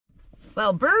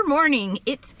Well, Burr morning.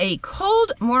 It's a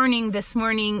cold morning this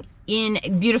morning in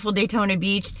beautiful Daytona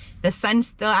Beach. The sun's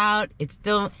still out. It's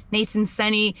still nice and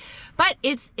sunny, but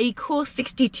it's a cool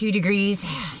 62 degrees,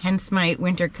 hence my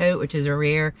winter coat, which is a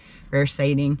rare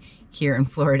sighting here in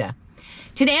Florida.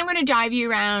 Today I'm going to drive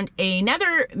you around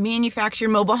another manufactured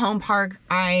mobile home park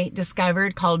I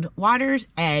discovered called Water's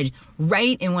Edge,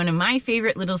 right in one of my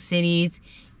favorite little cities,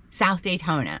 South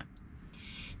Daytona.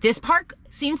 This park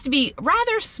seems to be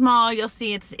rather small. You'll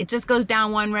see it just goes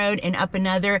down one road and up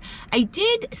another. I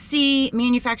did see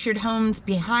manufactured homes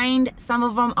behind some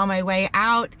of them on my way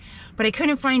out, but I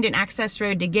couldn't find an access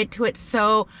road to get to it,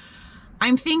 so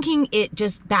I'm thinking it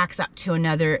just backs up to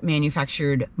another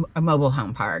manufactured mobile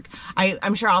home park.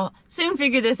 I'm sure I'll soon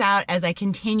figure this out as I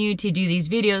continue to do these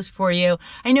videos for you.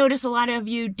 I notice a lot of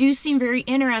you do seem very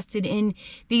interested in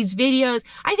these videos.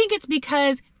 I think it's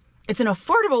because it's an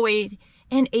affordable way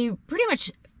and a pretty much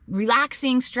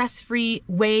relaxing, stress-free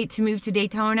way to move to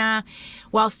Daytona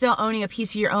while still owning a piece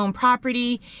of your own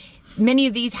property. Many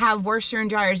of these have washer and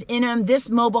dryers in them. This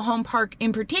mobile home park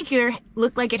in particular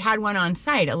looked like it had one on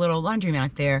site, a little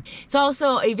laundromat there. It's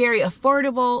also a very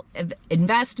affordable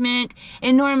investment,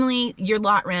 and normally your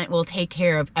lot rent will take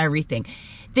care of everything.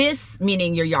 This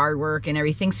meaning your yard work and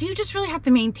everything. So you just really have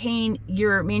to maintain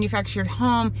your manufactured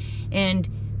home, and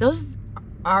those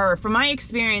are, from my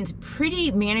experience,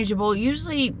 pretty manageable.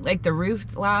 Usually, like, the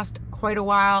roofs last quite a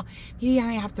while. Maybe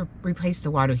I have to replace the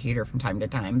water heater from time to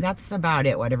time. That's about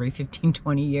it, what, every 15,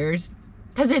 20 years?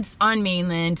 Because it's on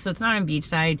mainland, so it's not on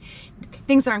beachside.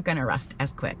 Things aren't gonna rust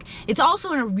as quick. It's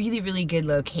also in a really, really good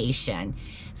location.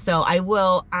 So I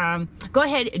will go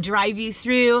ahead and drive you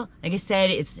through. Like I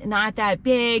said, it's not that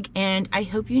big, and I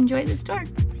hope you enjoy this tour.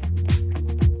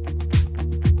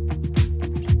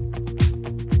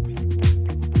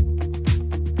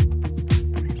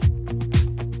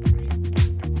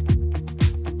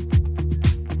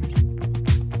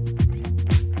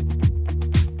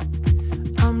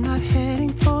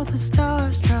 The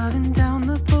stars driving down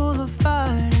the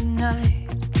boulevard at night,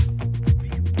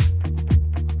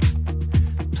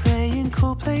 playing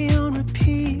Coldplay on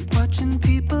repeat, watching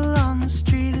people on the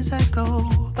street as I go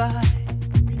by.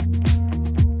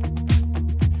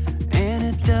 And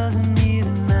it doesn't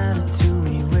even matter to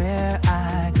me where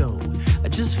I go, I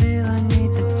just feel I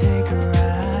need to take a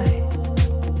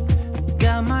ride.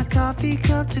 Got my coffee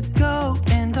cup to go,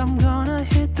 and I'm gonna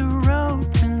hit the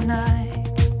road tonight.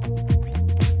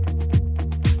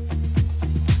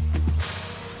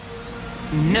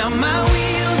 Now my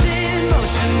wheels in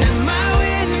motion and my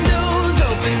windows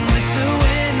open with the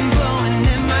wind blowing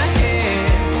in my hair.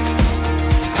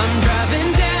 I'm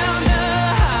driving down the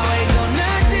highway,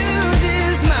 gonna do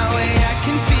this my way. I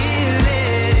can feel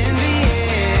it in the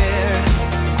air.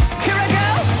 Here I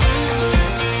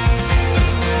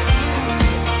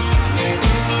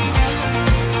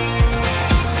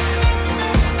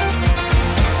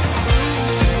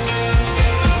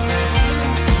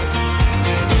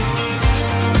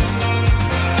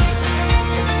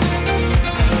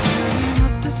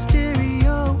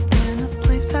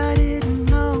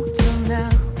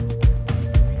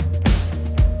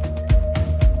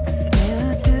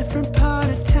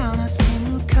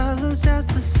as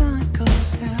the sun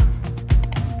goes down.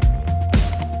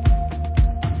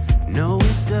 No,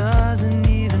 it doesn't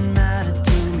even matter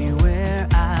to me where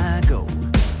I go,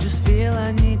 just feel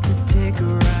I need to take a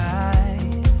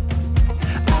ride.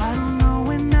 I don't know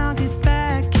when I'll get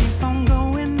back, keep on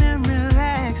going and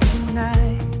relax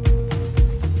tonight.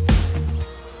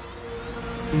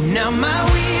 Now my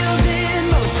wheels in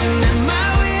motion and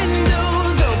my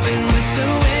windows open with the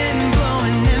wind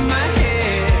blowing in my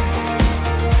hair.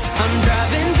 I'm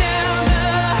driving down the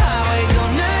highway,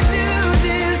 gonna do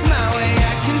this my way.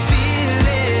 I can feel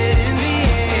it in the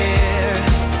air.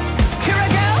 Here I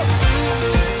go.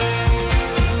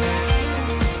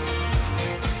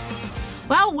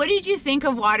 Well, what did you think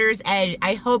of Water's Edge?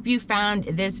 I hope you found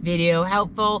this video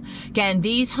helpful. Again,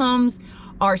 these homes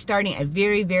are starting at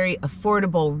very, very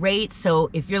affordable rates. So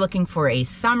if you're looking for a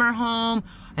summer home,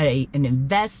 an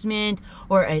investment,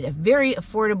 or a very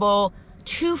affordable,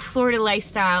 true Florida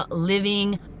lifestyle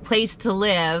living place to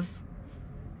live,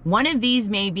 one of these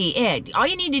may be it. All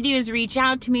you need to do is reach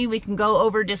out to me. We can go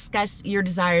over, discuss your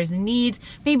desires and needs.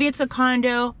 Maybe it's a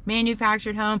condo,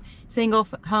 manufactured home, single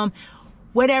home,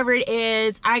 whatever it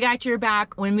is. I got your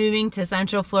back when moving to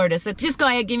Central Florida. So just go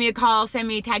ahead, give me a call, send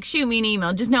me a text, shoot me an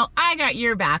email. Just know I got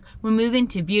your back when moving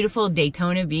to beautiful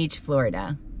Daytona Beach,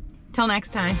 Florida. Till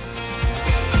next time.